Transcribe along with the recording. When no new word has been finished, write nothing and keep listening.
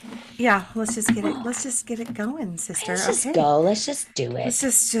Yeah, let's just get it. Let's just get it going, sister. Let's just Okay, go. Let's just do let's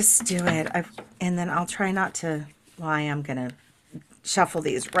it. just do it. And then I'll try not to. Well, I am gonna shuffle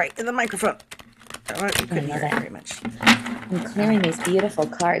these right in the microphone. You I couldn't love hear it it. very much. I'm clearing these beautiful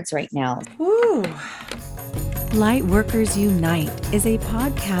cards right now. Woo! Lightworkers Unite is a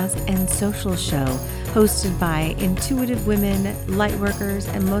podcast and social show hosted by intuitive women, lightworkers,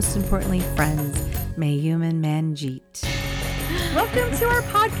 and most importantly, friends, Mayuman Manjeet. Welcome to our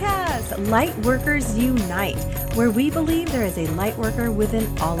podcast, Lightworkers Unite, where we believe there is a lightworker within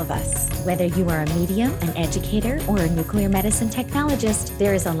all of us. Whether you are a medium, an educator, or a nuclear medicine technologist,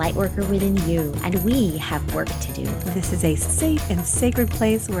 there is a light worker within you, and we have work to do. This is a safe and sacred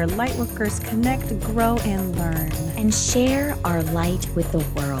place where lightworkers connect, grow, and learn. And share our light with the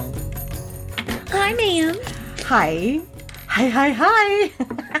world. Hi, ma'am. Hi.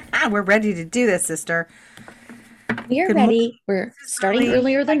 Hi. We're ready to do this, sister. We are Good ready. We're starting early.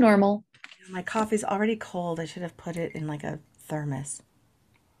 earlier than normal. My coffee's already cold. I should have put it in like a thermos.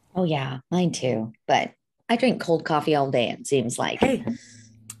 Oh, yeah, mine too. But I drink cold coffee all day, it seems like. Hey.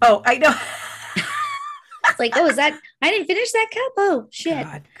 Oh, I know. It's like, oh, is that, I didn't finish that cup. Oh, shit.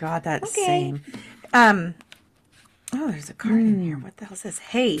 God, that Okay. same. Oh, there's a card in here. What the hell is this?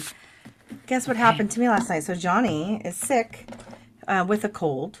 Hey, guess what happened to me last night? So Johnny is sick with a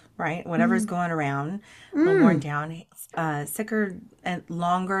cold, right? Whatever's going around, a little worn down. Sicker and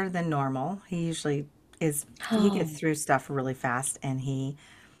longer than normal. He usually is. He gets through stuff really fast, and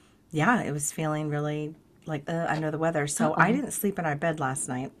it was feeling really like under the weather. So I didn't sleep in our bed last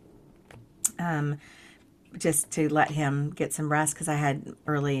night. Just to let him get some rest because I had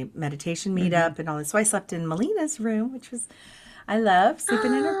early meditation meetup and all this. So I slept in Melina's room, which was, I love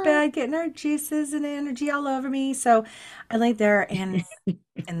sleeping in her bed, getting her juices and energy all over me. So I laid there and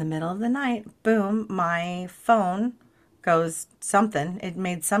in the middle of the night, boom, my phone goes something. It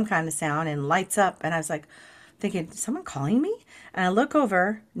made some kind of sound and lights up. And I was like thinking, is someone calling me? And I look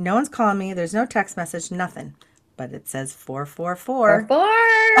over, no one's calling me. There's no text message, nothing. But it says 444.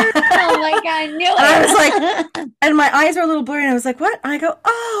 Oh my God, I knew it. And I was like, and my eyes were a little blurry, and I was like, what? And I go,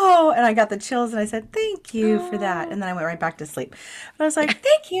 oh, and I got the chills, and I said, thank you for that. And then I went right back to sleep. But I was like,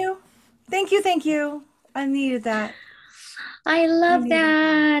 thank you. Thank you. I needed that. I love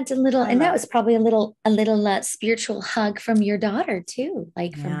that. And that was probably a little spiritual hug from your daughter too,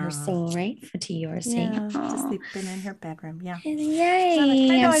 like from her soul, right? To yours, saying, just sleeping in her bedroom. Yeah.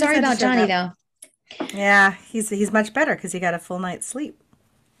 Yay. I'm sorry about Johnny though. Yeah, he's much better because he got a full night's sleep.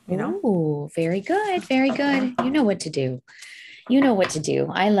 You know? Oh, very good. Very good. You know what to do. You know what to do.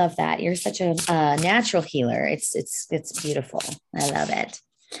 I love that. You're such a natural healer. It's beautiful. I love it.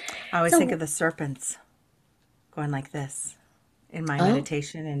 I always think of the serpents going like this in my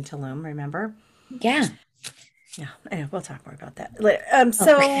meditation in Tulum, remember? Yeah. Yeah, anyway, we'll talk more about that later.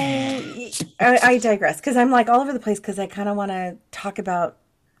 So I digress because I'm like all over the place because I kind of want to talk about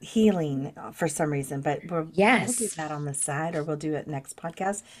healing for some reason, but we'll do that on the side, or we'll do it next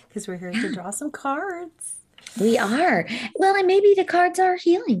podcast because we're here to draw some cards. We are. Well, and maybe the cards are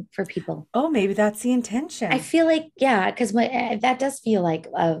healing for people. Oh, maybe that's the intention. I feel like, because that does feel like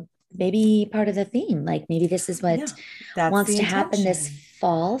maybe part of the theme. Like maybe this is what wants to happen this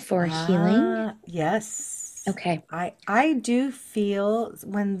fall for healing. Yes. Okay. I do feel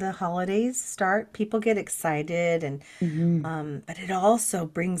when the holidays start, people get excited and but it also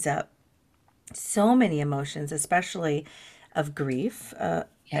brings up so many emotions, especially of grief.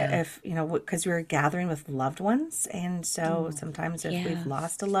 If because we're gathering with loved ones, and so sometimes if we've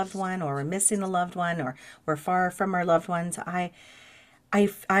lost a loved one or we're missing a loved one or we're far from our loved ones, I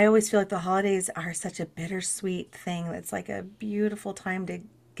always feel like the holidays are such a bittersweet thing. It's like a beautiful time to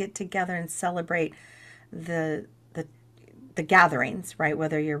get together and celebrate the gatherings, right?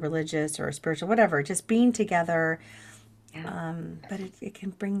 Whether you're religious or spiritual, whatever, just being together. But it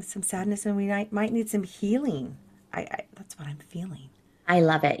can bring some sadness, and we might need some healing. I that's what I'm feeling. I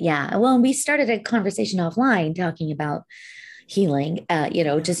love it. Yeah. Well, we started a conversation offline talking about healing,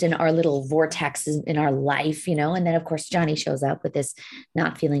 just in our little vortexes in our life, and then of course Johnny shows up with this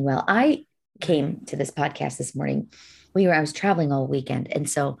not feeling well. I came to this podcast this morning. I was traveling all weekend. And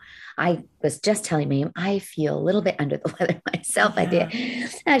so I was just telling me, I feel a little bit under the weather myself. I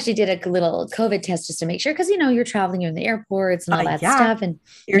actually did a little COVID test just to make sure. Cause you're traveling, you're in the airports and all that stuff. And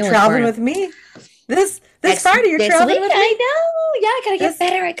you're traveling with me this Friday. You're traveling with me. I know. Yeah. I gotta get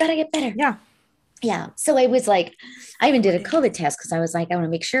better. I gotta get better. Yeah. Yeah. So I was like, I even did a COVID test because I was like, I want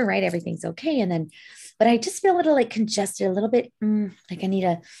to make sure, right, everything's okay. But I just feel a little like congested, a little bit like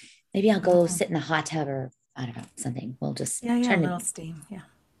maybe I'll go sit in the hot tub or I don't know, something. We'll just turn a little steam. Yeah.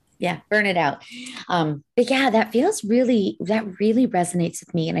 Yeah, burn it out. But yeah, that really resonates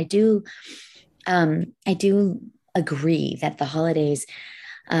with me. And I do agree that the holidays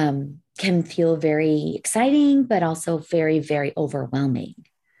can feel very exciting, but also very, very overwhelming.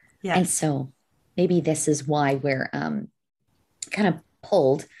 And Yes. so maybe this is why we're kind of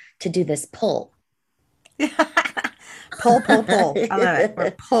pulled to do this pull. Pull, pull, pull. I love it.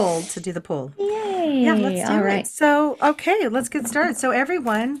 We're pulled to do the pull. Yeah, let's Yay. All do it. right. So, okay, let's get started. So,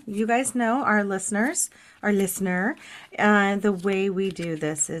 everyone, you guys know our listeners, our listener, the way we do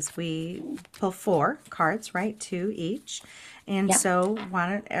this is we pull 4 cards, right? 2 each. And Yeah. so, why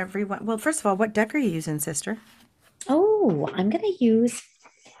don't everyone, well, first of all, what deck are you using, sister? Oh, I'm going to use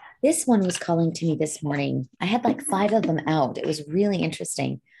this one was calling to me this morning. I had like 5 of them out. It was really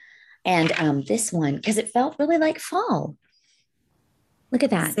interesting. And this one, because it felt really like fall. Look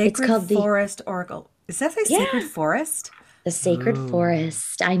at that. It's Sacred called Forest Oracle. Is that a Sacred yeah, Forest? the Sacred Ooh.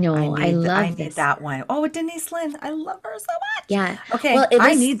 Forest. I know. I I love need this. that one. Oh, Denise Lynn. I love her so much. Yeah. Okay, Well, it I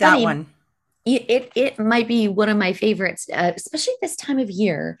was need that funny. one. It might be one of my favorites, especially this time of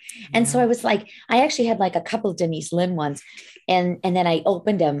year. And so Yeah. I was like, I actually had like a couple of Denise Lynn ones, and then I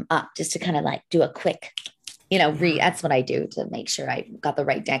opened them up just to kind of like do a quick, read. Yeah. That's what I do to make sure I got the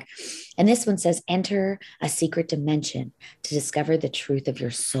right deck. And this one says, "Enter a secret dimension to discover the truth of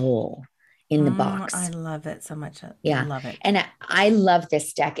your soul." In the I box. love it so much. I Yeah. love it. And I love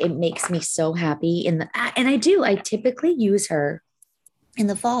this deck. It makes me so happy and I typically use her in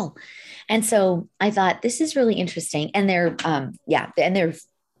the fall. And so I thought this is really interesting. And they're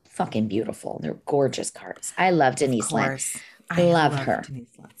fucking beautiful. They're gorgeous cards. I love Of Denise Lynn. course. I Love love her. Denise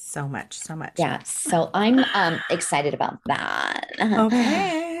Lynn so much, so much. Yeah. So I'm excited about that.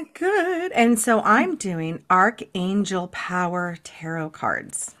 Okay, good. And so I'm doing Archangel Power Tarot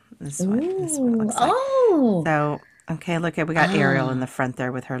cards. This is what it Ooh. looks like. Oh. So, okay, look at we got Ariel in Ah. the front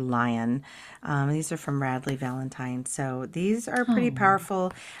there with her lion. These are from Radley Valentine. So these are pretty Oh.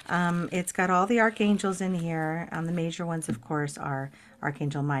 powerful. It's got all the archangels in here. The major ones, of course, are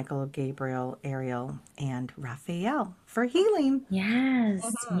Archangel Michael, Gabriel, Ariel, and Raphael for healing. Yes.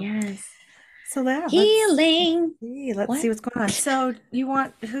 Mhm. Yes. So yeah, Healing. see. Let's What? see what's going on. So you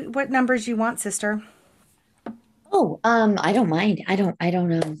want what numbers you want, sister? Oh, I don't mind. I don't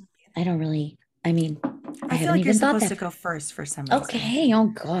know. I don't really, I mean, I I feel haven't like you're even thought supposed that to far. go first for some reason. Okay. Oh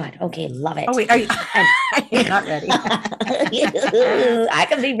God. Okay. Love Oh it. wait, are you? And You're not ready. I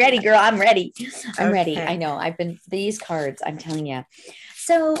can be ready, girl. I'm ready. I'm ready. I Okay. know. I've been these cards, I'm telling you.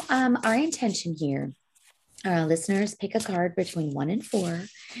 So our intention here, our listeners pick a card between 1 and 4,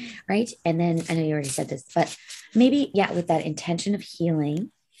 right? And then I know you already said this, but maybe, yeah, with that intention of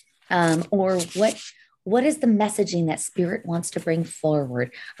healing, or what is the messaging that spirit wants to bring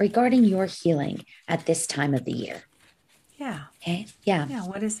forward regarding your healing at this time of the year? Yeah. Okay. Yeah. Yeah.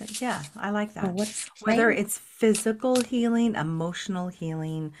 What is it? Yeah, I like Or that. what's right? Whether it's physical healing, emotional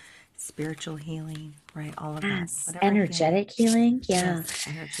healing, spiritual healing, right? All of that. Yes. Whatever healing. Energetic healing. Yeah. Yes,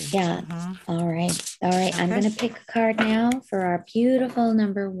 energy. Yeah. All right. All right. I'm Okay. going to pick a card now for our beautiful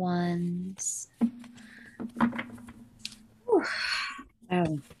number ones. Whew.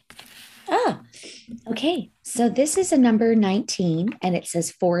 Wow. Ah, okay. So this is a number 19 and it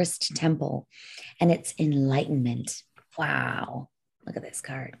says Forest Temple and it's enlightenment. Wow. Look at this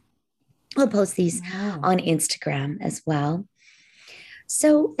card. We'll post these Oh, on Instagram as well.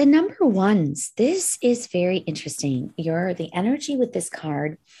 So the number ones, this is very interesting. The energy with this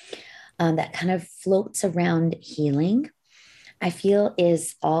card that kind of floats around healing, I feel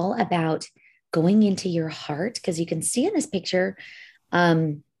is all about going into your heart because you can see in this picture,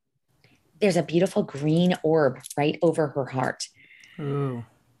 um, there's a beautiful green orb right over her heart. ooh.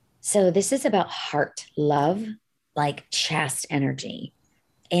 So this is about heart, love, like chest energy.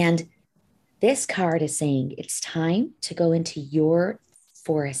 And this card is saying it's time to go into your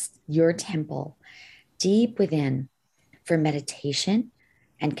forest, your temple, deep within for meditation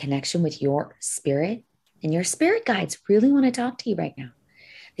and connection with your spirit. And your spirit guides really want to talk to you right now.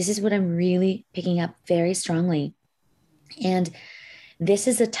 This is what I'm really picking up very strongly. And this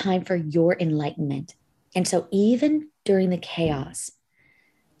is a time for your enlightenment. And so, even during the chaos,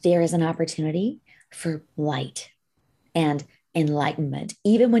 there is an opportunity for light and enlightenment.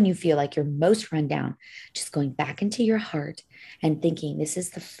 Even when you feel like you're most run down, just going back into your heart and thinking, this is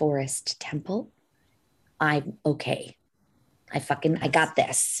the forest temple. I'm okay. I got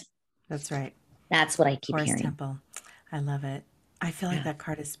this. That's right. That's what I keep Forest hearing. Temple. I love it. I feel like Yeah. that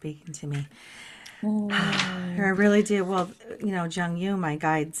card is speaking to me. Oh, I really do. Well, Jung Yu, my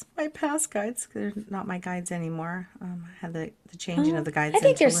guides, my past guides, they're not my guides anymore. I had the changing of the guides I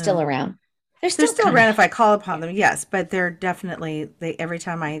think into they're still Loon. around. They're They're still still kind of, around if I call upon them, yes, but they're definitely, they every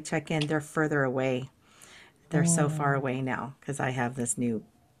time I check in, they're further away. They're so far oh, away now because I have this new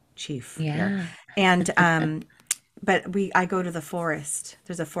chief here. yeah. And but I go to the forest.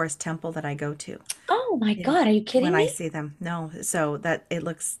 There's a forest temple that I go to. Oh my Yeah. God, are you kidding When I me? see them. No, so that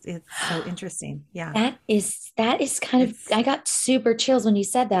it's so interesting. Yeah. That is kind of, It's I got super chills when you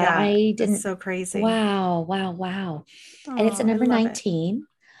said that. yeah, I it's didn't, so crazy. wow, wow, wow. And it's Oh, at I number love it. 19.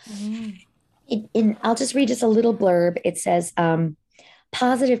 Mhm. I'll just read just a little blurb. It says,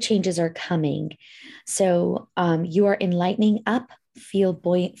 positive changes are coming. So you are enlightening up, feel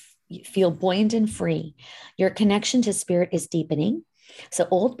buoyant and free. Your connection to spirit is deepening. So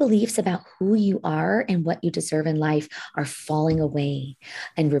old beliefs about who you are and what you deserve in life are falling away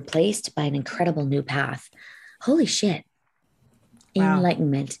and replaced by an incredible new path. Holy shit. Wow.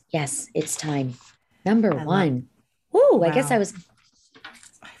 Enlightenment. Yes, it's time. Number I love one. Ooh, I guess I wow. was,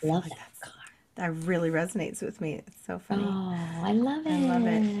 I feel love like that card. that really resonates with me. It's so funny. Oh, I love I love it.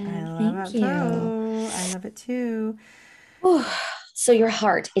 I it. love Thank it you. too. I love it too. Whew. So your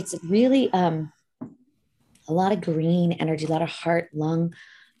heart, it's really a lot of green energy, a lot of heart, lung,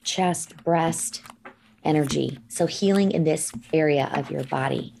 chest, breast energy. So healing in this area of your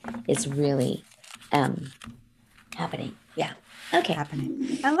body is really um happening. Yeah. Okay.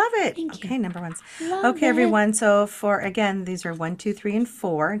 Happening. I love it. Thank you. Okay, number ones. Love Okay, it. everyone. So for again, these are 1, 2, 3, and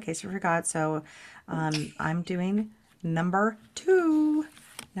 4, in case you forgot. So I'm doing number 2.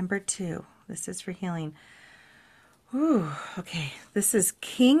 Number 2. This is for healing. Ooh, okay. This is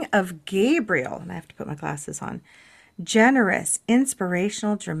King of Gabriel. And I have to put my glasses on. Generous,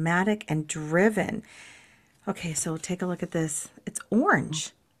 inspirational, dramatic, and driven. Okay, so take a look at this. It's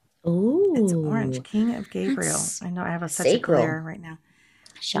orange. It's orange. Ooh, King of Gabriel. that's I know I have such a glare sacral right now.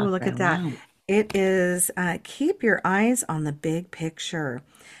 Ooh, look chakra. at that. Wow. It is keep your eyes on the big picture.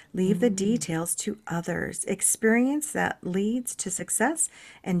 Leave the Mm. details to others. Experience that leads to success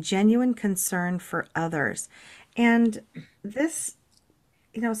and genuine concern for others. And this,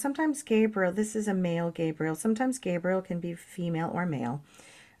 sometimes Gabriel, this is a male Gabriel. Sometimes Gabriel can be female or male.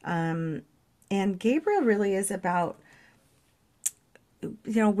 And Gabriel really is about,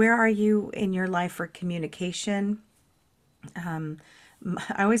 where are you in your life for communication?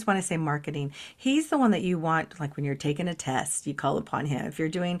 I always want to say marketing. He's the one that you want, like when you're taking a test, you call upon him. If you're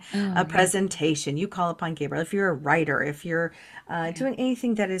doing Oh a yeah. presentation, you call upon Gabriel. If you're a writer, if you're Yeah. doing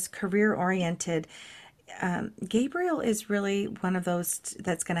anything that is career oriented, Gabriel is really one of those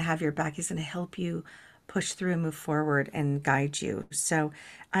that's going to have your back. He's going to help you push through and move forward and guide you. So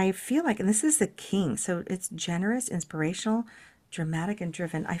I feel like, and this is the king, so it's generous, inspirational, dramatic, and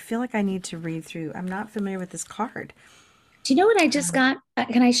driven. I feel like I need to read through. I'm not familiar with this card. Do you know what I just got?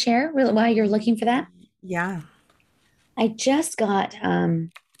 Can I share while you're looking for that? Yeah. I just got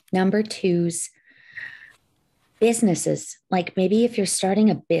number two's businesses. Like maybe if you're starting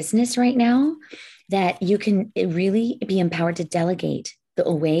a business right now, that you can really be empowered to delegate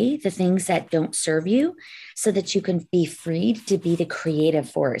away the things that don't serve you so that you can be freed to be the creative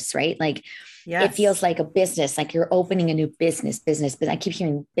force, right? Like it feels Yes. like a business, like you're opening a new business, but I keep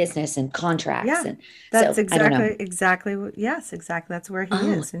hearing business and contracts. Yeah. And That's so I don't know. exactly yes, exactly. That's where he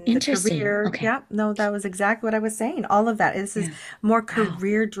Oh, is in the interesting. career. Okay. Yeah. No, that was exactly what I was saying. All of that. This is Yeah. more Wow.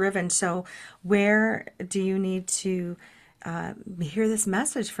 career driven. So where do you need to hear this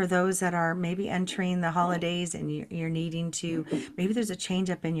message for those that are maybe entering the holidays and you're needing to, maybe there's a change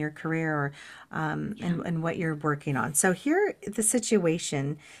up in your career or Yeah. and what you're working on. So here, the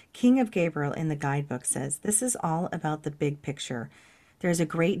situation, King of Gabriel in the guidebook says, this is all about the big picture. There's a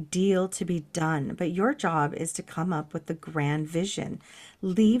great deal to be done, but your job is to come up with the grand vision.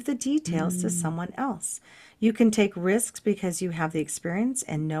 Leave the details to Mm, someone else. You can take risks because you have the experience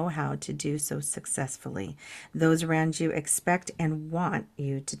and know how to do so successfully. Those around you expect and want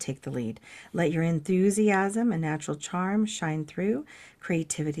you to take the lead. Let your enthusiasm and natural charm shine through.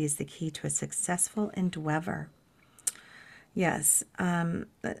 Creativity is the key to a successful endeavor. Yes.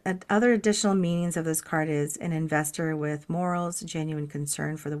 Other additional meanings of this card is an investor with morals, genuine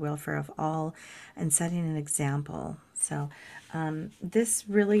concern for the welfare of all, and setting an example. So, this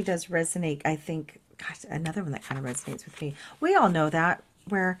really does resonate. I think, gosh, another one that kind of resonates with me. We all know that,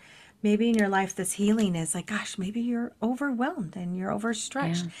 where maybe in your life this healing is like, gosh, maybe you're overwhelmed and you're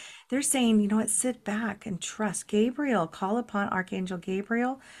overstretched. yeah. They're saying, sit back and trust. Gabriel, call upon Archangel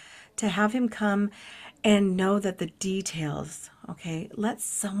Gabriel to have him come and know that the details, okay, let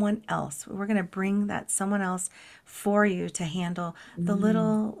someone else, we're going to bring that someone else for you to handle the Mm,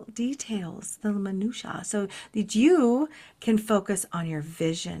 little details, the minutia, so that you can focus on your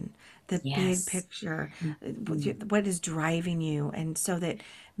vision, the big yes. picture, Mhm. what is driving you. And so that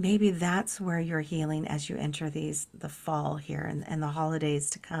maybe that's where you're healing as you enter the fall here and the holidays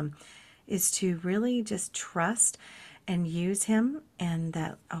to come, is to really just trust and use him. And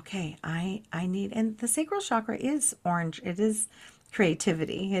that, okay, I need, and the sacral chakra is orange, it is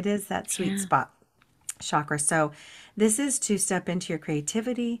creativity, it is that sweet Yeah. spot chakra. So this is to step into your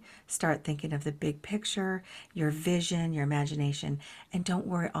creativity, start thinking of the big picture, your vision, your imagination, and don't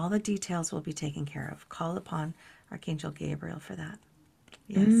worry, all the details will be taken care of. Call upon Archangel Gabriel for that.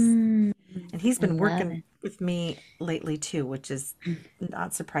 Yes. Mm, And he's I been love working it. with me lately too, which is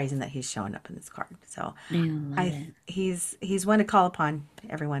not surprising that he's showing up in this card. So I love it. he's one to call upon,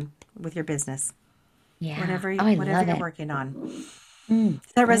 everyone, with your business. Yeah. Whatever Oh, I whatever love you're it. working on. Does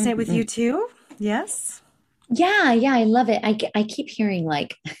Mm, that mm, resonate with you mm. too? Yes. Yeah, yeah, I love it. I keep hearing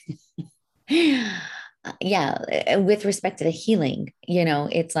like, yeah, with respect to the healing,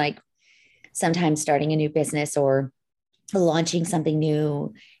 it's like sometimes starting a new business or launching something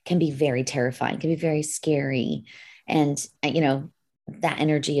new can be very terrifying, can be very scary. And, that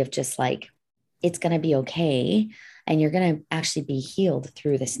energy of just like, it's going to be okay. And you're going to actually be healed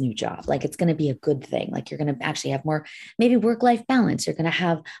through this new job. Like it's going to be a good thing. Like you're going to actually have more, maybe work-life balance. You're going to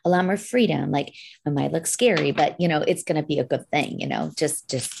have a lot more freedom. Like it might look scary, but it's going to be a good thing,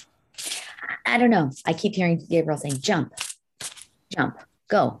 just, I don't know. I keep hearing Gabriel saying, jump, jump,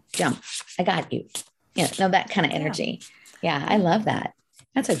 go, jump. I got you. No, that kind of Yeah. energy. Yeah, I Yeah. love that.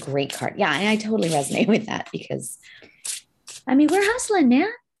 That's a great card. Yeah, and I totally resonate with that because I mean, we're hustling, man.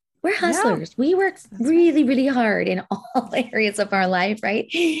 We're Yeah. hustlers. We work That's right. really, really hard in all areas of our life,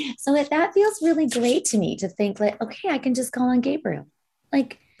 right? So that feels really great to me to think like, okay, I can just call on Gabriel.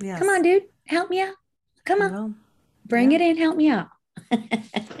 Like, come on, Yes. dude, help me out. Come He on, will. bring Yeah. it in, help me out.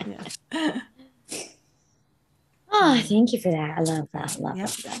 Yeah. Oh, Um, thank you for that. I love that. Love, yep.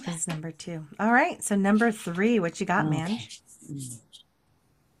 love, That love was number 2. All right. So number 3, what you got, that. man? Okay.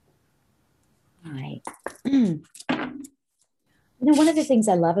 All right. One of the things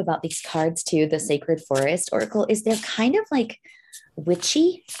I love about these cards too, the Sacred Forest Oracle, is they're kind of like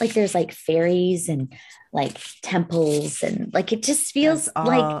witchy. Like there's like fairies and like temples and like it just feels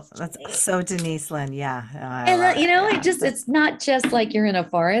like That's so Denise Lynn. Yeah. Oh, I and love it. it Yeah. just it's not just like you're in a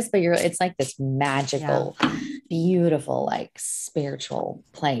forest, but it's like this Yeah. magical, beautiful, like spiritual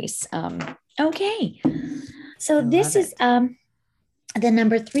place. Okay. So I this love is it. the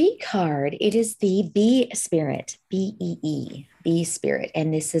number 3 card. It is the Bee Spirit, Bee, Bee Spirit.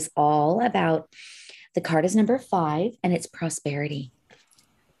 And this is all about the card is number 5 and it's prosperity.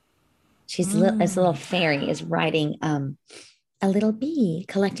 This little Mm. fairy is riding a little bee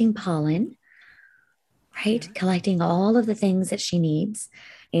collecting pollen, right? Yeah. Collecting all of the things that she needs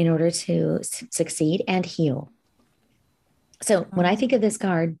in order to succeed and heal. So when I think of this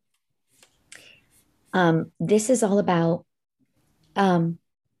card, this is all about um,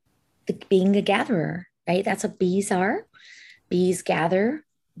 being a gatherer, right? That's what bees are. Bees gather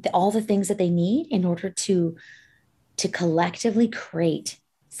all the things that they need in order to collectively create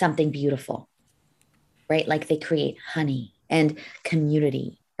something beautiful, right? Like they create honey and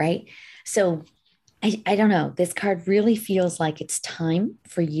community, right? So I don't know. This card really feels like it's time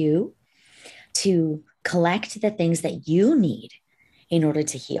for you to collect the things that you need in order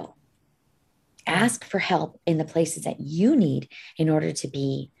to heal. Yeah. Ask for help in the places that you need in order to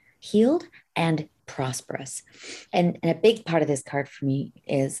be healed and prosperous. And a big part of this card for me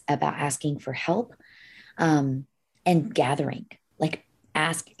is about asking for help um, and gathering, like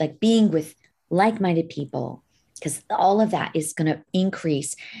being with like minded people, because all of that is going to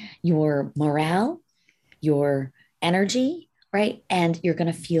increase your morale, your energy, right? And you're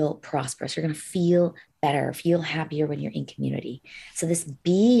going to feel prosperous. You're going to feel better, feel happier when you're in community. So, this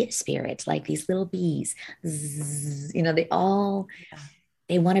bee spirit, like these little bees, zzz, Yeah.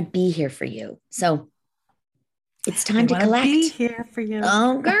 they want to be here for you. So, it's They time to want to be collect. here for you.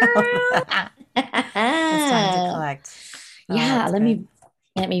 Oh, girl. It's time to collect. Oh, Yeah, that's good.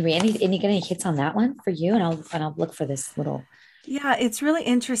 let me read. Any get any hits on that one for you, and I'll look for this little. Yeah, it's really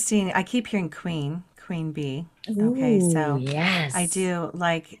interesting. I keep hearing queen, queen bee. Okay, Ooh, so I yes. do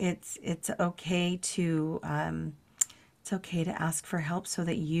like it's okay to ask for help so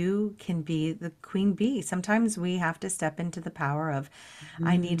that you can be the queen bee. Sometimes we have to step into the power of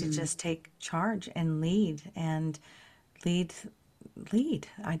I need to Mm, just take charge and lead lead.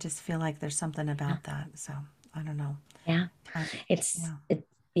 I just feel like there's something yeah, about that. So, I don't know. yeah. Uh, It's yeah.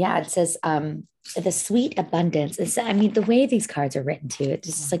 Yeah, it says the sweet abundance. I mean, the way these cards are written too, it's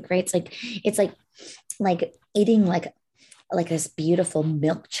just like great. It's like eating like this beautiful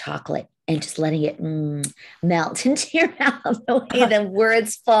milk chocolate and just letting it melt into your mouth. The way the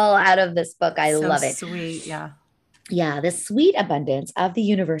words fall out of this book. I So love it. sweet. Yeah. Yeah, the sweet abundance of the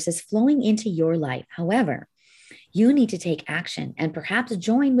universe is flowing into your life. However, you need to take action and perhaps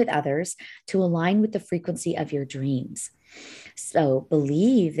join with others to align with the frequency of your dreams. So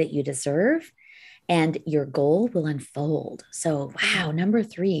believe that you deserve and your goal will unfold. So, wow, number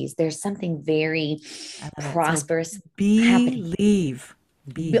threes, there's something very I love it. So prosperous happening. believe.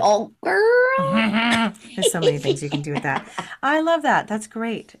 Be. Oh, girl. There's so many things you can do with that. I love that. That's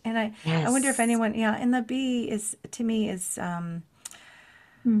great. And I wonder if Yes. anyone, yeah, and the bee is to me is I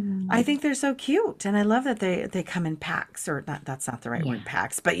Hmm. think they're so cute, and I love that they come in packs, or not. That's not the right Yeah. word,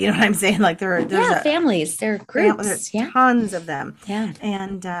 packs, but you know what I'm saying. Like there's Yeah, a families, they're there's groups. Yeah. tons of them, Yeah.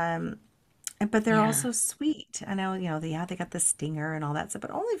 but they're Yeah. also sweet. I know, yeah, they got the stinger and all that stuff,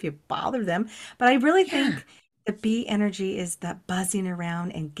 but only if you bother them. But I really Yeah. think the bee energy is that buzzing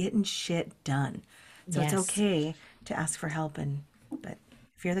around and getting shit done. So it's Yes. okay to ask for help, but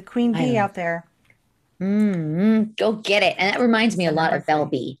if you're the queen bee I out there, go get it. And that reminds me it's a a lot number of Belle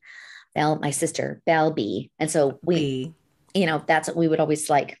three. B. Belle, my sister, Belle B. And so Bee. that's what we would always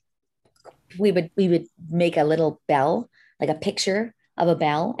like. We would make a little bell, like a picture of a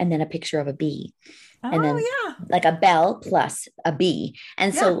bell and then a picture of a bee. And then Oh yeah, like a bell plus a bee.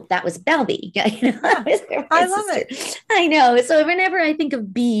 And yeah, so that was Bell Bee. That yeah. was my I love sister. it. I know. So whenever I think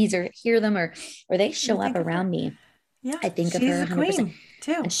of bees or hear them or they You show up think of her. around me, Yeah, I think of her she's a 100%. queen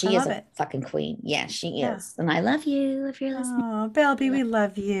too. And I she is love a it. fucking queen. Yeah, she Yeah. is. And I love you if you're listening. Oh, Belby, we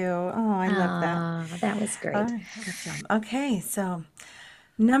love you. Oh, I love that. Ah, that was All great. right, good job. Okay, so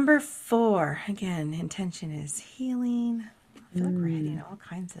number four, again, intention is healing. I feel like we're hitting Mm. all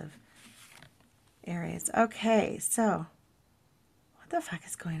kinds of areas. Okay, so what the fuck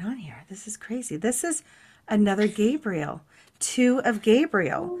is going on here? This is crazy. This is another Gabriel, two of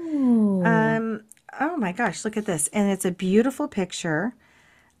Gabriel. Oh, Um, oh my gosh, look at this. And it's a beautiful picture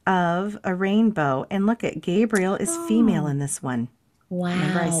of a rainbow. And look at Gabriel is female oh, in this one.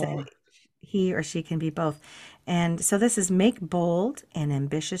 Remember, I said wow. he or she can be both. And so this is make bold and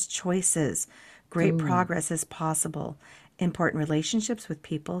ambitious choices. Great Oh, progress is possible. Important relationships with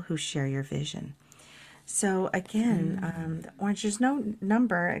people who share your vision. So again, mm. the orange, there's no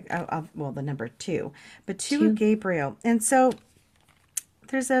number, well, the number two, but two of Two. Gabriel. And so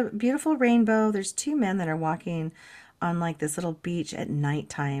there's a beautiful rainbow. There's two men that are walking on like this little beach at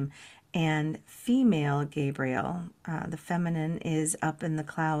nighttime. And female Gabriel, the feminine, is up in the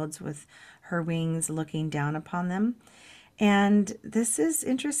clouds with her wings looking down upon them. And this is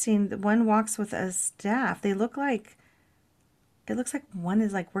interesting. The one walks with a staff. It looks like one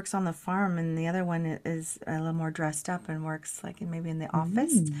is like works on the farm and the other one is a little more dressed up and works like maybe in the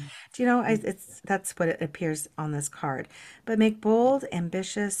office. Mm. Do you know? It's that's what it appears on this card. But make bold,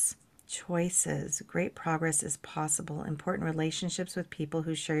 ambitious choices. Great progress is possible. Important relationships with people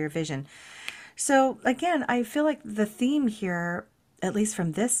who share your vision. So again, I feel like the theme here, at least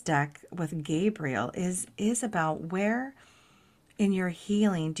from this deck with Gabriel, is about where in your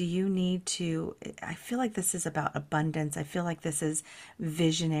healing do you need to. I feel like this is about abundance. I feel like this is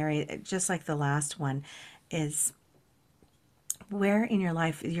visionary, just like the last one is where in your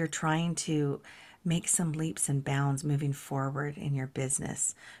life you're trying to make some leaps and bounds moving forward in your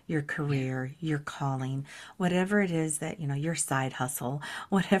business, your Yeah. career, your calling, whatever it is that, your side hustle,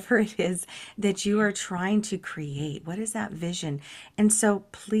 whatever it is that you are trying to create. What is that vision? And so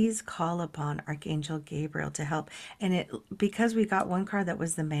please call upon Archangel Gabriel to help. And because we got one card that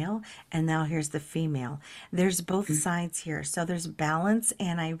was the male and now here's the female. There's both Mm. sides here. So there's balance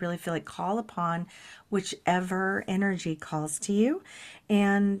and I really feel like call upon whichever energy calls to you.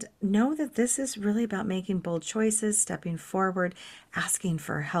 And know that this is really about making bold choices, stepping forward, asking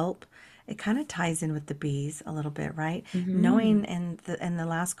for help. It kind of ties in with the bees a little bit, right? Mhm. Knowing in the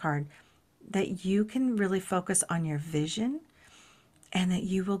last card that you can really focus on your vision and that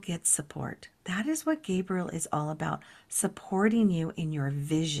you will get support. That is what Gabriel is all about, supporting you in your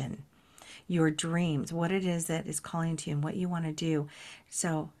vision, your dreams, what it is that is calling to you and what you want to do.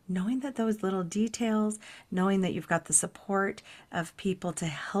 So, knowing that those little details, knowing that you've got the support of people to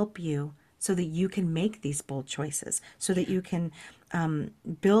help you so that you can make these bold choices, so that you can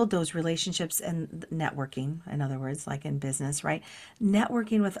build those relationships and networking, in other words, like in business, right?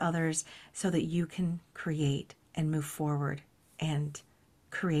 Networking with others so that you can create and move forward and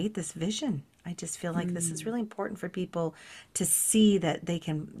create this vision. I just feel like this is Mm. really important for people to see that they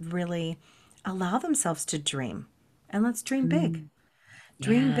can really allow themselves to dream. And let's dream big. Mm.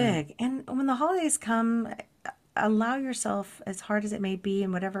 Dream Yeah. big. And when the holidays come, allow yourself, as hard as it may be,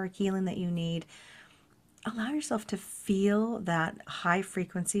 and whatever healing that you need, allow yourself to feel that high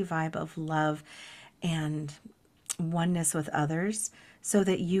frequency vibe of love and oneness with others so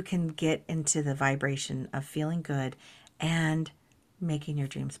that you can get into the vibration of feeling good and making your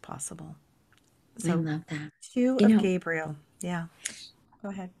dreams possible. I So, love that. two You of know, Gabriel. Yeah. Go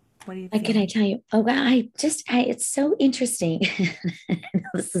ahead. What are you like, can I feeling? tell you? Oh, it's so interesting.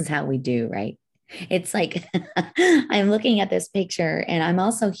 This is how we do, right? It's like I'm looking at this picture and I'm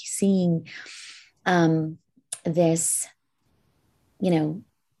also seeing um this, you know,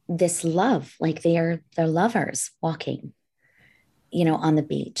 this love, like they're lovers walking, on the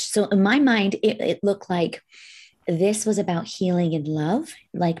beach. So in my mind, it looked like this was about healing and love,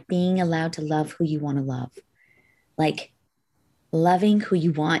 like being allowed to love who you want to love, like loving who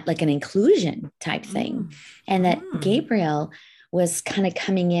you want, like an inclusion type thing. Mm, And that mm. Gabriel was kind of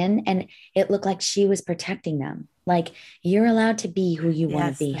coming in and it looked like she was protecting them. Like you're allowed to be who you want to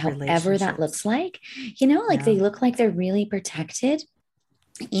Yes, be, the however that looks relationships. like, like Yeah. they look like they're really protected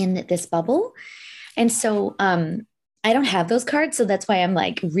in this bubble. And so I don't have those cards. So that's why I'm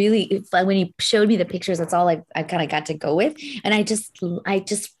like really, when you showed me the pictures, that's all I kind of got to go with. And I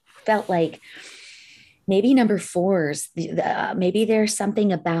just felt like maybe number fours, maybe there's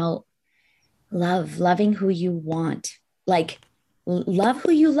something about loving who you want, like love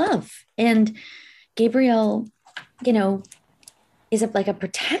who you love. And Gabriel, you know, is like a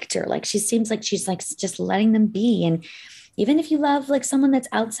protector. Like she seems like she's like just letting them be. And even if you love like someone that's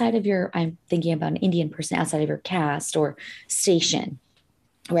outside of I'm thinking about an Indian person outside of your caste or station,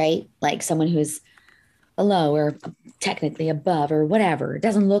 right? Like someone who's below or technically above or whatever. It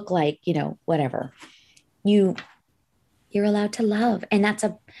doesn't look like, whatever. You you're allowed to love. And that's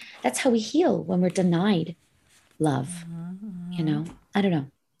how we heal when we're denied love, I don't know.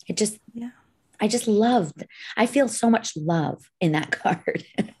 It just Yeah. I just loved. I feel so much love in that card.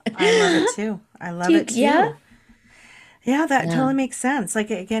 I love it too. I love it Yeah. too. Yeah, that Yeah. totally makes sense.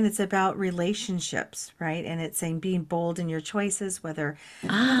 Like again, it's about relationships, right? And it's saying being bold in your choices, whether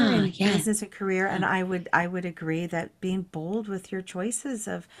Ah, in yeah. business or career. And I would agree that being bold with your choices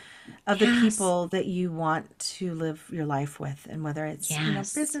of the Yes. people that you want to live your life with, and whether it's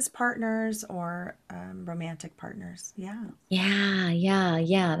Yes. business partners or romantic partners. Yeah, Yeah. Yeah.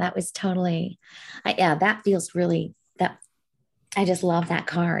 Yeah. That was totally, yeah, that feels really, that I just love that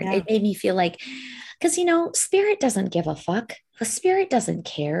card. yeah. It made me feel like, because, spirit doesn't give a fuck. The spirit doesn't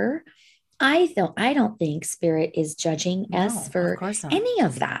care. I don't think spirit is judging us No, of for course not. any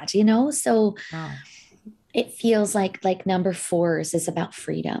of that, so No. it feels like number fours is about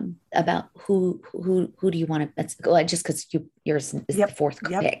freedom, about who do you want to, that's go just because yours is the Yep. fourth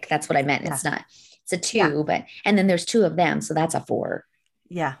Yep. pick. That's what I meant. Yeah. It's not, it's a Yeah. two, and then there's two of them, so that's a four.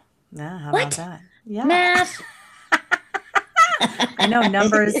 Yeah. Yeah. How about What? that? Yeah. Math. I know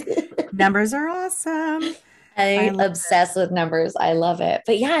numbers. Numbers are awesome. I I love it. obsess with numbers. I love it.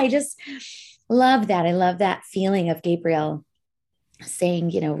 But yeah, I just love that. I love that feeling of Gabriel saying,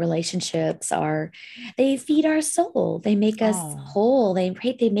 relationships they feed our soul. They make us Oh, whole. They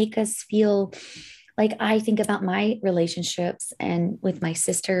make us feel like I think about my relationships and with my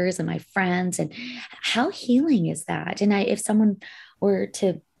sisters and my friends and how healing is that? And if someone were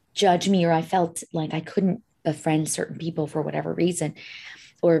to judge me or I felt like I couldn't befriend certain people for whatever reason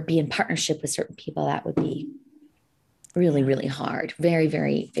or be in partnership with certain people, that would be really, yeah. really hard. Very,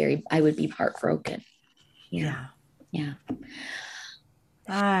 very, very, I would be heartbroken. Yeah. Yeah. Yeah.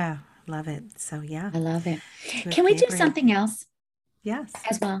 Ah, love it. So yeah, I love it. two of Can we do Gabriel. something else Yes.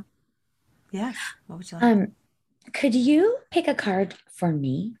 as well? Yes. What would you like? Could you pick a card for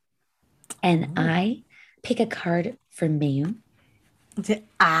me and Oh. I pick a card for Mayu?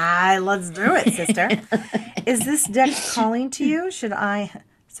 Let's do it, sister. Is this deck calling to you? Should I?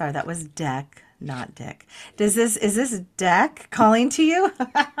 Sorry, that was deck, not dick. Is this deck calling to you?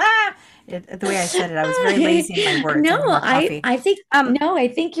 The way I said it, I was very lazy in my words. I No, need more I coffee. I think Um, no, I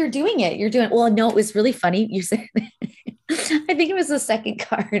think you're doing it. You're doing well. No, it was really funny. You said I think it was the second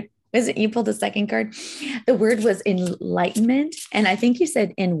card. Was it you pulled the second card? The word was enlightenment, and I think you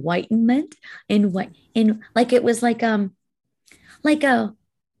said enlightenment. In what in like it was like a like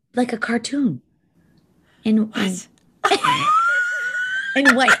a cartoon in what?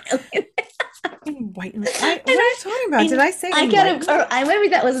 in white. Enlightenment. What are you talking about? Did I say I gotta, enlightenment? or I maybe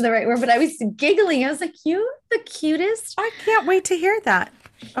that wasn't the right word, but I was giggling. I was like, "You, the cutest I can't wait to hear that.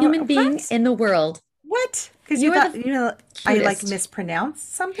 human being What? in the world. What? Because you You are thought the I like cutest."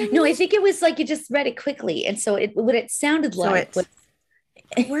 mispronounced something? No, I Maybe? think it was like you just read it quickly, and so what it sounded So like was it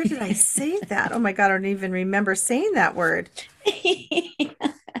Where did I say that? Oh my God, I don't even remember saying that word.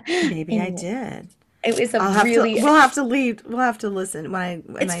 Maybe I And did. it was a I'll have to, really, we'll have to leave. We'll have to listen when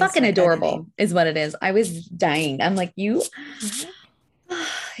it's I fucking start adorable, editing. is what it is. I was dying. I'm like, you, Mhm.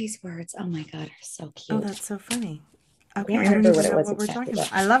 these words, oh my God, are so Oh, cute. that's so funny. I Okay, can't I don't remember what even it know was what we're exactly talking though.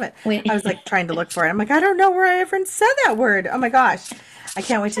 about. I love it. When, I was like trying to look for it. I'm like, I don't know where I ever said that word. Oh my gosh. I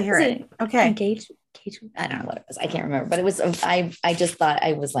can't wait to hear was it. it Okay. I don't know what it was. I can't remember, but it was, I just thought,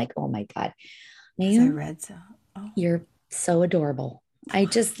 I was like, oh my God, Because I Mayum, read so. Oh, you're so adorable. I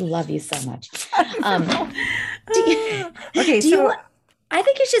just love you so much. I don't even Um, know. do Okay, do you so want, I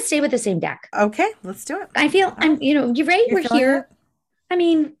think you should stay with the same deck. okay, let's do it. I feel All right. you ready? You're We're feeling here. it? I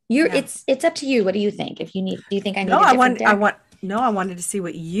mean, Yeah. it's up to you. What do you think? If you need, do you think I No, need a different I deck? want no, I wanted to see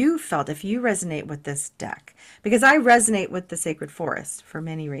what you felt if you resonate with this deck. Because I resonate with the Sacred Forest for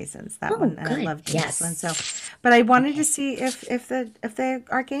many reasons. That one Oh, and I good. love this one. So Yes. but I wanted to Okay. see if the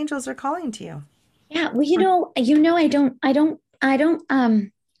archangels are calling to you. Yeah. Well, Or,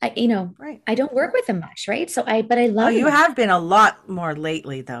 I, you know, right. I don't work with them much, right? So but I Oh, love you them. have been a lot more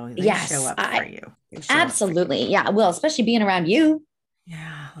lately though. They show Yes, up for I you. They show up for you. absolutely. Yeah. Well, especially being around you.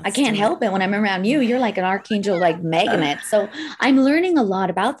 Yeah, I let's can't do it. help it when I'm around you. You're like an archangel, like magnet. So I'm learning a lot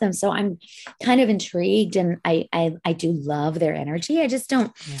about them. So I'm kind of intrigued, and I do love their energy. I just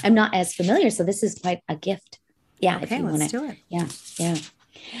don't. Yeah. I'm not as familiar. So this is quite a gift. Yeah, if Okay, you want let's to. do it. Yeah, yeah.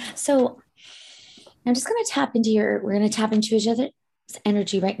 So I'm just going to tap into your. We're going to tap into each other's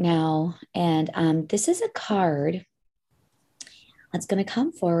energy right now, and this is a card that's going to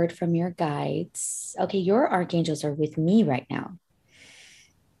come forward from your guides. Okay, your archangels are with me right now.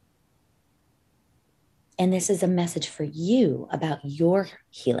 And this is a message for you about your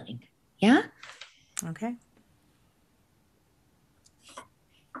healing. Yeah. Okay.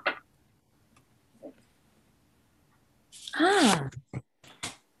 Ah,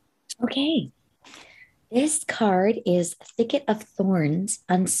 okay. This card is Thicket of Thorns,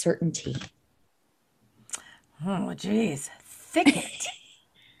 Uncertainty. Oh, geez. Thicket.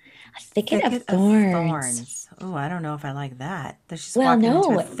 A thicket of Thicket of thorns. thorns. Oh, I don't know if I like that. Does she's Well, walking into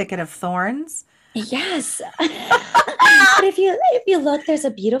a no, thicket of thorns? yes. But if you look, there's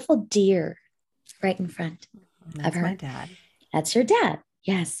a beautiful deer right in front of That's my her. dad. That's your dad.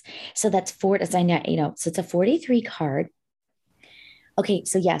 Yes. So that's four, as I know, so it's a 43 card. Okay,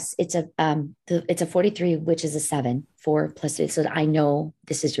 so yes, it's a 43, which is a 7, 4 plus 2. So I know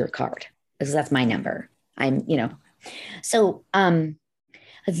this is your card because that's my number. So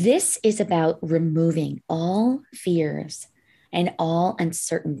this is about removing all fears and all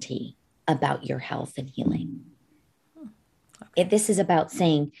uncertainty about your health and healing. This is about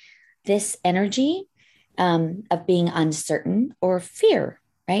saying this energy of being uncertain or fear,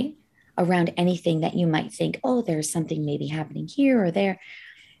 right? Around anything that you might think, oh, there's something maybe happening here or there,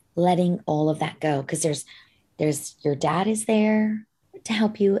 letting all of that go. Because there's your dad is there to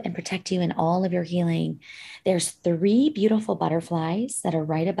help you and protect you in all of your healing. There's 3 beautiful butterflies that are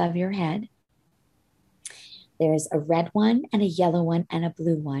right above your head. There's a red one and a yellow one and a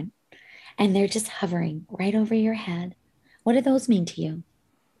blue one. And they're just hovering right over your head. What do those mean to you?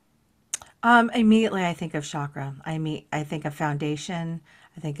 Immediately I think of chakra. I think of foundation.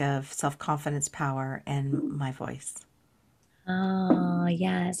 I think of self-confidence, power, and my voice. Oh,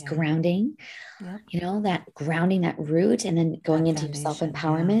 yes, Yeah. grounding, Yep. that grounding, that root, and then going That into your self foundation. Yeah.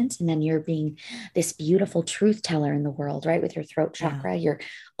 empowerment. And then you're being this beautiful truth teller in the world, right? With your throat Yeah. chakra, you're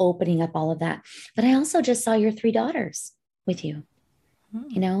opening up all of that. But I also just saw your 3 daughters with you,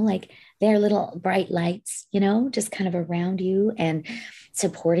 like they're little bright lights, just kind of around you and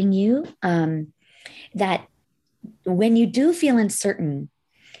supporting you. That when you do feel uncertain,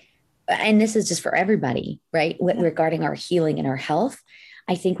 and this is just for everybody, right? Yeah. Regarding our healing and our health,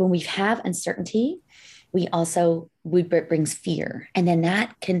 I think when we have uncertainty, we brings fear, and then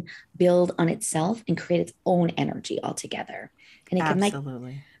that can build on itself and create its own energy altogether, and it can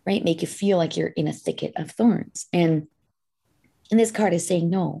Absolutely. make you feel like you're in a thicket of thorns. And this card is saying,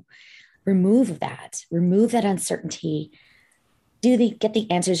 no, remove that uncertainty, get the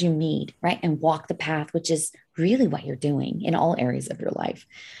answers you need, right? And walk the path, which is really what you're doing in all areas of your life.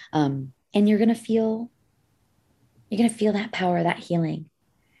 And you're going to feel that power, that healing.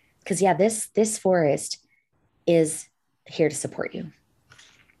 Because yeah, this forest is here to support you.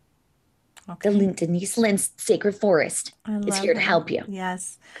 Okay. The Denise Linn's Sacred Forest is here to help you.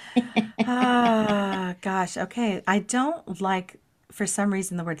 Yes. Ah, gosh. Okay. I don't like, for some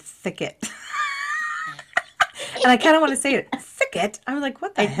reason, the word thicket. And I kind of want to say it, thicket. I'm like,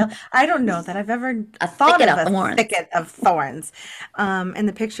 what the hell? I don't know that I've ever thought thicket of of a thorns. thicket of thorns. And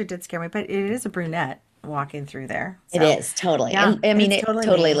the picture did scare me, but it is a brunette. walking through there. It So is totally. yeah, I mean, it's it totally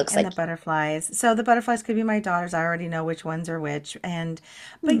totally me looks and like, the butterflies. So the butterflies could be my daughters. I already know which ones are which.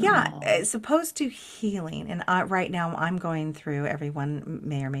 But yeah, oh, it's opposed to healing. And right now I'm going through, everyone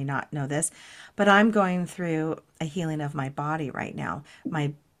may or may not know this, but I'm going through a healing of my body right now,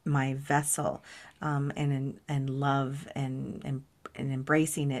 my vessel, and love and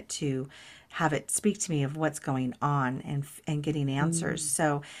embracing it to have it speak to me of what's going on and getting answers. mm,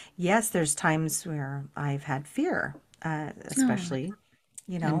 So yes, there's times where I've had fear, oh, especially,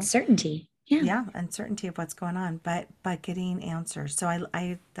 you know, uncertainty. Yeah. yeah, uncertainty of what's going on, but getting answers. So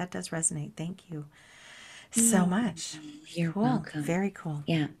I that does resonate. Thank you so Oh, much. you're Cool, welcome. very cool.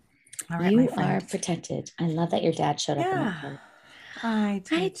 Yeah. All right, my You are friend. protected. I love that your dad showed up in that Yeah, card. I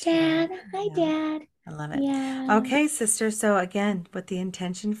do Hi, too. Dad. Hi, Yeah, Dad. I love it. Yeah. Okay, sister. So again, with the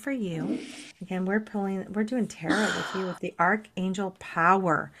intention for you, again, we're doing tarot with you with the Archangel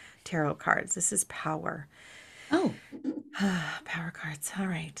Power tarot cards. This is power. Oh, Power cards. All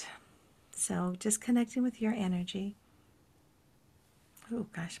right. So just connecting with your energy. Oh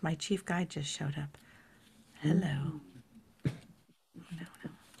gosh, my chief guide just showed up. Hello. mm,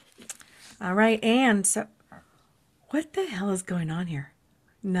 All right, and so what the hell is going on here?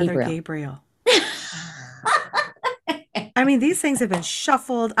 Another Gabriel. Gabriel. I mean, these things have been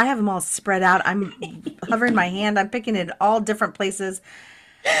shuffled. I have them all spread out. I'm hovering my hand. I'm picking it all different places.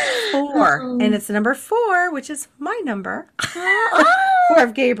 Four, and Oh, it's the number four, which is my number. Four oh,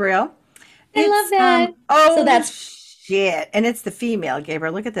 of Gabriel. I love It's that. So oh that's shit. And it's the female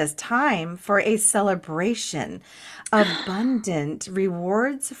Gabriel. Look at this. Time for a celebration. Abundant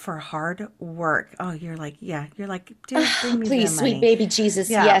rewards for hard work. Oh, you're like, yeah, you're like, dude, bring me the please, sweet money. baby Jesus.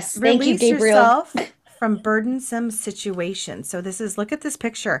 Yeah. Yes. Thank you, Release Gabriel. yourself from burdensome situations. So this is, look at this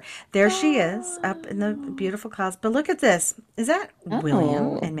picture. There she is up in the beautiful clouds. But look at this. Is that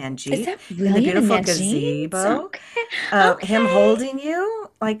William Oh, and is Manjeet that in the William and beautiful Manjeet? gazebo? Okay. Him Okay. holding you,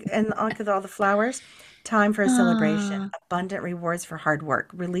 like, and look at all the flowers. Time for a celebration. Ah, Abundant rewards for hard work.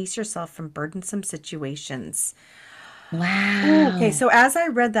 Release yourself from burdensome situations. Ooh, okay, wow. so as I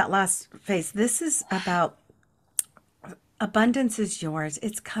read that last phase, this is about abundance is yours.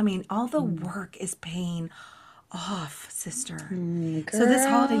 It's coming. All the Mm, work is paying off, sister. So this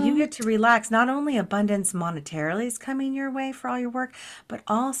holiday, you girl. get to relax. Not only abundance monetarily is coming your way for all your work, but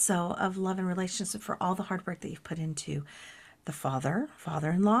also of love and relationship for all the hard work that you've put into the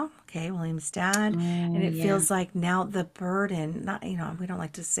father-in-law, okay, William's dad. And Oh, it yeah. feels like now the burden, not, we don't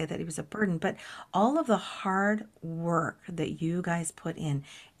like to say that he was a burden, but all of the hard work that you guys put in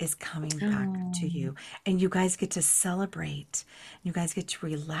is coming back to Oh, you. And you guys get to celebrate. You guys get to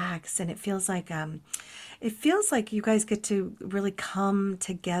relax. And it feels like you guys get to really come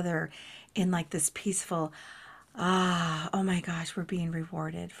together in like this peaceful, oh my gosh, we're being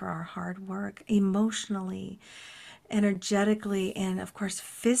rewarded for our hard work emotionally, energetically, and of course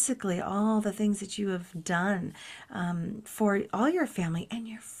physically, all the things that you have done, for all your family and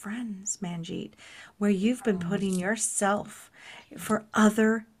your friends, Manjeet, where you've been oh, putting yourself for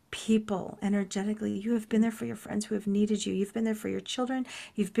other people energetically. You have been there for your friends who have needed you. You've been there for your children.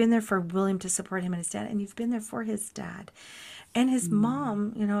 You've been there for William to support him and his dad, and you've been there for his dad and his mm,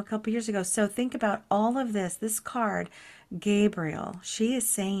 mom, a couple years ago. So think about all of this card, Gabriel, she is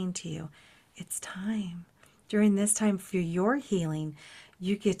saying to you, it's time. During this time for your healing,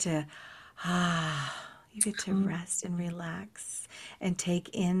 you get to you get to oh, rest and relax and take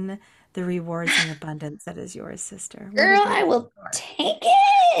in the rewards and abundance that is yours, sister. What a girl, I beautiful will card. take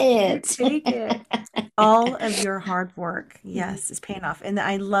You it. take it. All of your hard work, yes, is paying off. And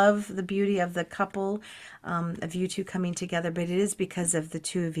I love the beauty of the couple, of you two coming together, but it is because of the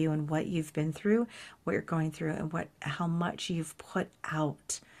two of you and what you've been through, what you're going through, and how much you've put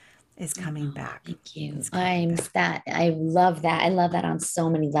out is coming Oh, back. thank you. It's coming back. I love that. I love that on so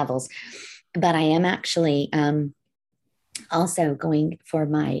many levels. But I am actually also going for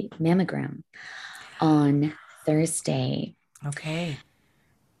my mammogram on Thursday. Okay.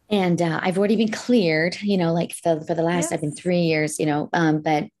 And I've already been cleared, like for the last, I've been Yes. 3 years,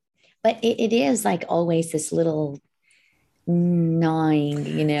 but it is like always this little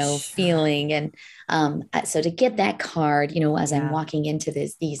gnawing, Sure. feeling. And so to get that card, as I'm Yeah. walking into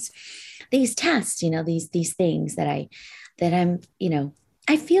these tests, these things that I'm,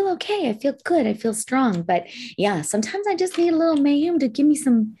 I feel okay. I feel good. I feel strong. But yeah, sometimes I just need a little mayhem to give me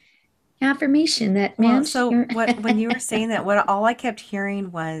some affirmation that, Well, man, so you're when you were saying that, what all I kept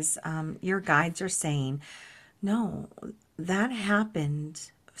hearing was, your guides are saying, no, that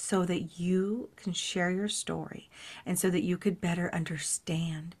happened so that you can share your story and so that you could better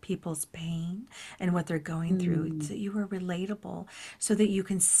understand people's pain and what they're going through, so that you are relatable, so that you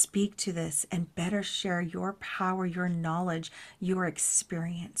can speak to this and better share your power, your knowledge, your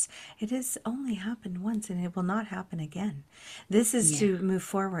experience. It has only happened once and it will not happen again. This is to move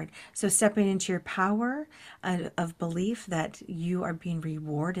forward. So stepping into your power of belief that you are being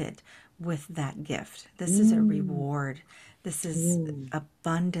rewarded with that gift. This is a reward. This is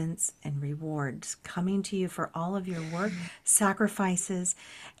abundance and rewards coming to you for all of your work, sacrifices,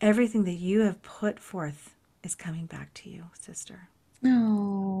 everything that you have put forth is coming back to you, sister.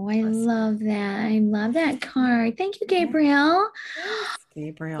 Oh, I love that. I love that card. Thank you, Gabriel.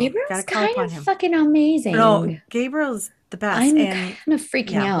 Gabriel. Gabriel's Gotta call kind upon of him. fucking amazing. No, Gabriel's the best. I'm And kind of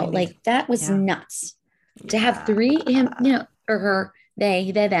freaking yeah, out. we Like need- that was yeah. nuts to have three him, or her,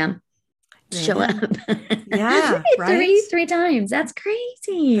 they, them show them. up. Yeah, right? Three times. That's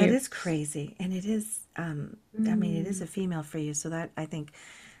crazy. That is crazy. And it is, I mean, it is a female for you. So that I think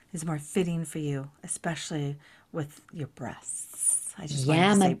is more fitting for you, especially with your breasts. I just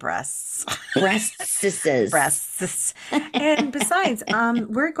wanted to say breasts. Breasts. Breasts. And besides,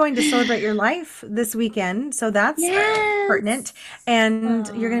 we're going to celebrate your life this weekend. So that's pertinent. And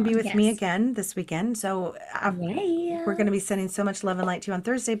you're going to be with me again this weekend. So we're going to be sending so much love and light to you on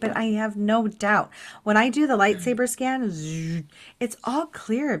Thursday. But I have no doubt when I do the lightsaber scan, it's all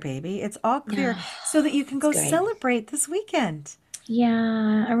clear, baby. It's all clear so that you can go celebrate this weekend.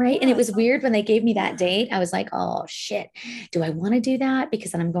 Yeah. All right. And it was weird when they gave me that date. I was like, oh shit, do I want to do that?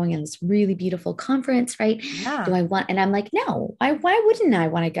 Because then I'm going on this really beautiful conference, right? Yeah. Do I want, and I'm like, no, why wouldn't I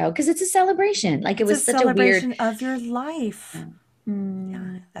want to go? Because it's a celebration. Like it was such a celebration weird of your life.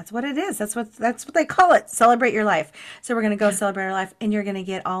 Yeah, that's what it is. That's what they call it. Celebrate your life. So we're going to go celebrate our life, and you're going to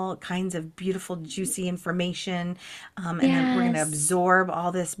get all kinds of beautiful, juicy information. And then we're going to absorb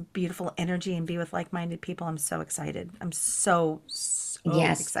all this beautiful energy and be with like-minded people. I'm so excited. I'm so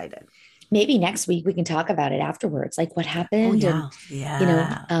excited. Maybe next week we can talk about it afterwards, like what happened, and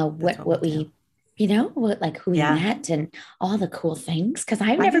what we. Who we met and all the cool things. Cause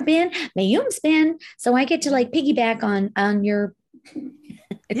I've never been, Mayum's been, so I get to like piggyback on your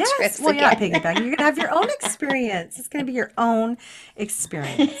trips. Well, you're not piggybacking. You're going to have your own experience. It's going to be your own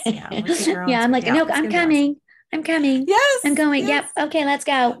experience. Yeah. I'm like, no, I'm coming. I'm coming. Yes. I'm going. Yes. Yep. Okay, let's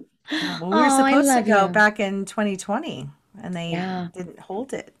go. Well, we were supposed to go back in 2020 and they didn't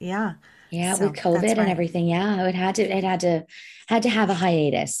hold it. Yeah. Yeah, so with COVID and everything. Yeah, it had to have a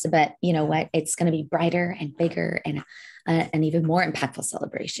hiatus, but you know what? It's going to be brighter and bigger and an even more impactful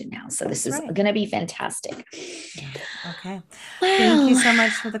celebration now. So this is going to be fantastic. Yeah. Okay. Wow. Thank you so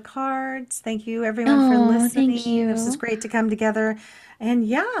much for the cards. Thank you everyone for listening. Thank you. This is great to come together. And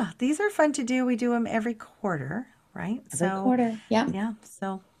these are fun to do. We do them every quarter, right? Every quarter. Yeah. Yeah.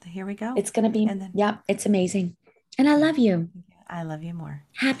 So here we go. It's going to be, it's amazing. And I love you. I love you more.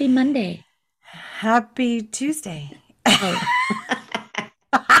 Happy Monday. Happy Tuesday.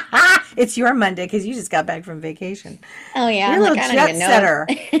 It's your Monday because you just got back from vacation. Oh, yeah. You're a little jet setter.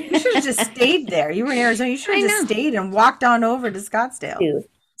 You should have just stayed there. You were in Arizona. You should have just stayed and walked on over to Scottsdale. Dude.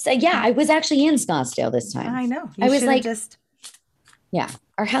 So, I was actually in Scottsdale this time. I know. I was like,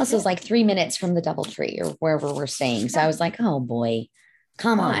 our house was like 3 minutes from the DoubleTree or wherever we're staying. So I was like, oh, boy.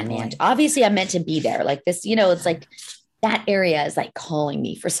 Come on, man. Obviously, I'm meant to be there. Like this, it's like that area is like calling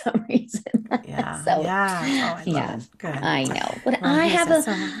me for some reason. Yeah. So, I love it. Good. I know. But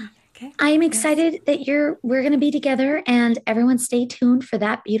I'm excited that we're going to be together, and everyone stay tuned for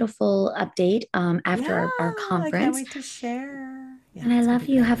that beautiful update after our conference. I can't wait to share. Yeah, and I love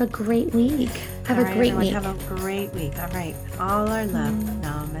you. Have a great week. Have a great week. Have a great week. All right. All our love.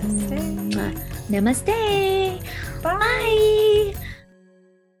 Namaste. Namaste. Bye.